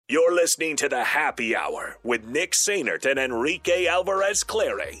You're listening to the Happy Hour with Nick Sainert and Enrique Alvarez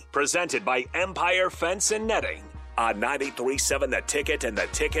Clary, presented by Empire Fence and Netting on 93.7 The Ticket and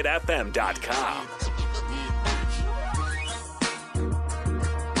theticketfm.com.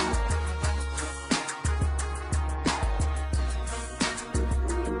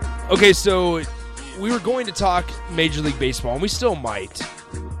 Okay, so we were going to talk Major League Baseball, and we still might.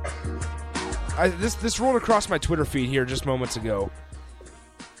 This rolled across my Twitter feed here just moments ago.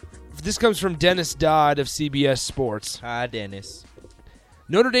 This comes from Dennis Dodd of CBS Sports. Hi, Dennis.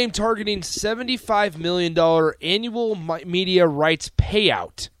 Notre Dame targeting $75 million annual media rights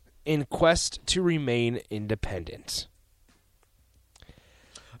payout in quest to remain independent.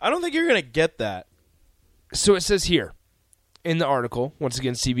 I don't think you're going to get that. So it says here in the article, once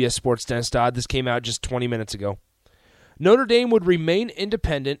again, CBS Sports, Dennis Dodd, this came out just 20 minutes ago. Notre Dame would remain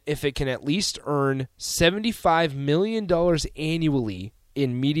independent if it can at least earn $75 million annually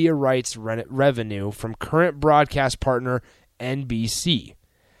in media rights revenue from current broadcast partner NBC.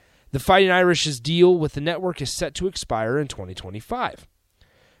 The Fighting Irish's deal with the network is set to expire in 2025.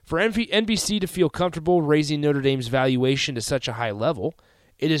 For NBC to feel comfortable raising Notre Dame's valuation to such a high level,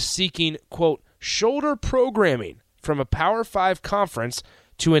 it is seeking, quote, shoulder programming from a Power 5 conference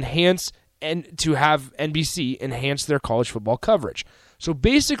to enhance and to have NBC enhance their college football coverage. So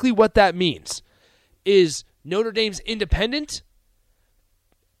basically what that means is Notre Dame's independent,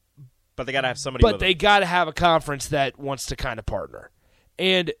 but they got to have somebody but with they them. got to have a conference that wants to kind of partner.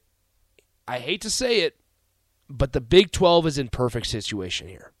 And I hate to say it, but the Big 12 is in perfect situation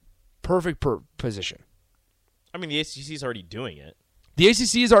here. Perfect position. I mean, the ACC is already doing it. The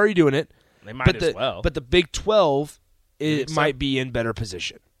ACC is already doing it. They might as well. But the Big 12 might be in better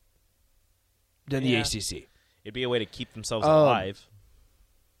position than the ACC. It'd be a way to keep themselves alive.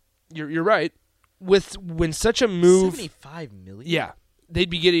 You're right. When such a move, $75 million. Yeah, they'd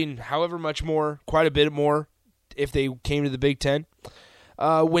be getting however much more, quite a bit more, if they came to the Big Ten.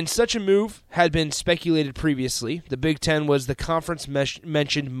 When such a move had been speculated previously, the Big Ten was the conference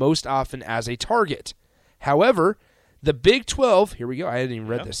mentioned most often as a target. However, the Big 12, here we go, I hadn't even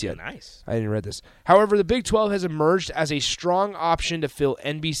read this yet. Nice. I didn't read this. However, the Big 12 has emerged as a strong option to fill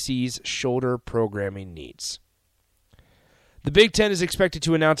NBC's shoulder programming needs. The Big Ten is expected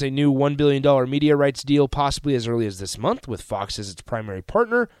to announce a new $1 billion media rights deal possibly as early as this month, with Fox as its primary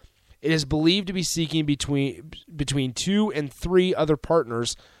partner. It is believed to be seeking between 2 and 3 other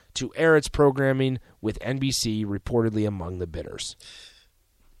partners to air its programming, with NBC reportedly among the bidders.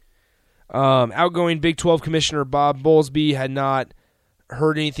 Outgoing Big 12 Commissioner Bob Bowlesby had not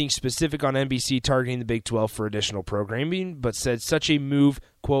heard anything specific on NBC targeting the Big 12 for additional programming, but said such a move,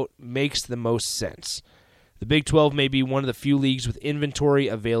 quote, makes the most sense. The Big 12 may be one of the few leagues with inventory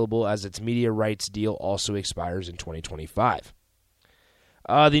available as its media rights deal also expires in 2025.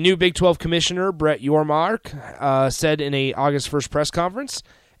 The new Big 12 Commissioner, Brett Yormark, said in a August 1st press conference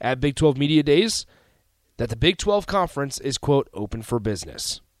at Big 12 Media Days that the Big 12 Conference is, quote, open for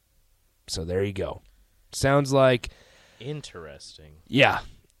business. So there you go. Sounds like interesting. Yeah.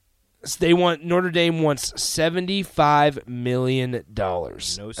 Notre Dame wants $75 million a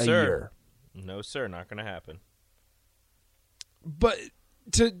year. No, sir. Not going to happen. But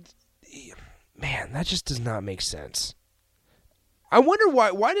man, that just does not make sense. I wonder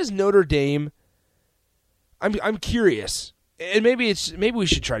why does Notre Dame, I'm curious. And maybe we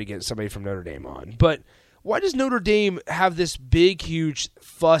should try to get somebody from Notre Dame on. But why does Notre Dame have this big, huge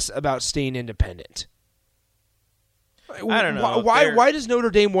fuss about staying independent? I don't know. Why does Notre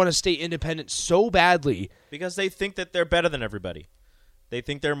Dame want to stay independent so badly? Because they think that they're better than everybody. They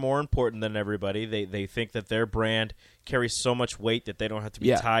think they're more important than everybody. They think that their brand carries so much weight that they don't have to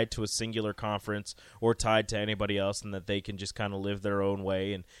be tied to a singular conference or tied to anybody else, and that they can just kind of live their own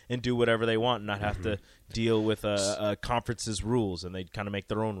way and do whatever they want and not have to deal with a conference's rules, and they kind of make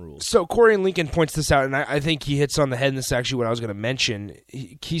their own rules. So Corey and Lincoln points this out, and I think he hits on the head, and this is actually what I was going to mention.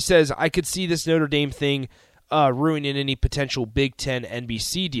 He says, I could see this Notre Dame thing ruining any potential Big Ten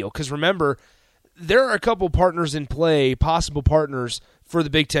NBC deal, because remember, there are a couple partners in play, possible partners for the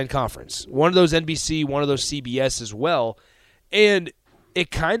Big Ten Conference. One of those NBC, one of those CBS as well. And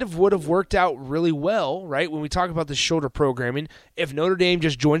it kind of would have worked out really well, right? When we talk about the shoulder programming, if Notre Dame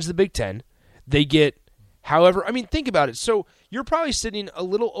just joins the Big Ten, they get however, I mean, think about it. So you're probably sitting a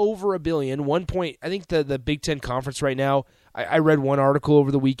little over $1 billion. I think the Big Ten Conference right now, I read one article over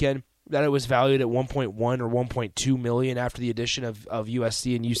the weekend that it was valued at 1.1 or 1.2 million after the addition of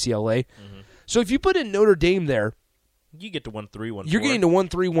USC and UCLA. Mm-hmm. So if you put in Notre Dame there, you get to 1.3, 1.4. You're getting to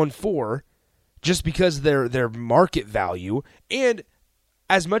 1.3, 1.4 just because their market value. And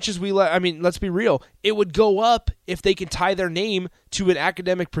as much as let's be real, it would go up if they could tie their name to an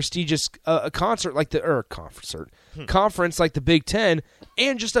academic prestigious conference like the Big Ten,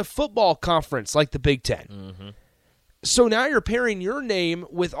 and just a football conference like the Big Ten. Mm-hmm. So now you're pairing your name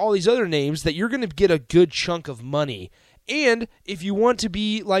with all these other names that you're going to get a good chunk of money. And if you want to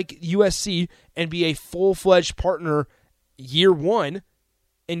be like USC and be a full-fledged partner year one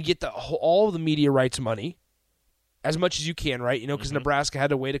and get all of the media rights money, as much as you can, right? Because Nebraska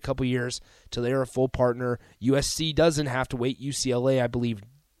had to wait a couple years till they were a full partner. USC doesn't have to wait. UCLA, I believe,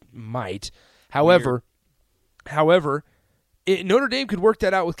 might. However, Notre Dame could work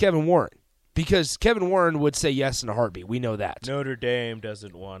that out with Kevin Warren, because Kevin Warren would say yes in a heartbeat. We know that. Notre Dame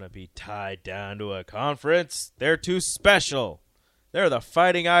doesn't want to be tied down to a conference. They're too special. They're the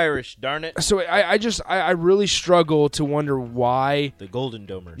Fighting Irish, darn it. So I really struggle to wonder why the Golden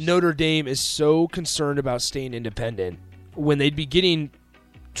Domers. Notre Dame is so concerned about staying independent when they'd be getting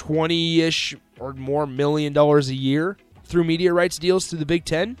 $20-ish or more $1 million a year through media rights deals through the Big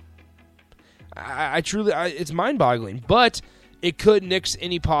Ten. I truly, it's mind-boggling, but it could nix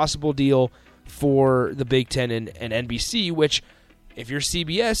any possible deal for the Big Ten and NBC, which, if you're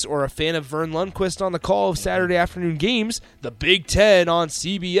CBS or a fan of Vern Lundquist on the call of Saturday afternoon games, the Big Ten on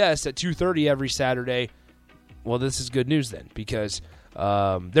CBS at 2:30 every Saturday, well, this is good news then, because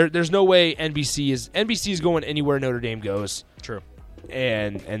there's no way NBC is going anywhere Notre Dame goes. True.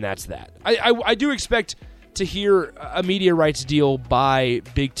 And that's that. I do expect to hear a media rights deal by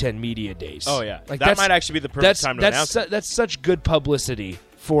Big Ten Media Days. Oh, yeah. That might actually be the perfect time to announce it. That's such good publicity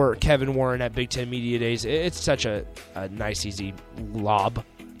for Kevin Warren at Big Ten Media Days. It's such a nice, easy lob.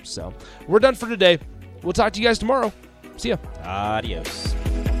 So we're done for today. We'll talk to you guys tomorrow. See ya. Adios.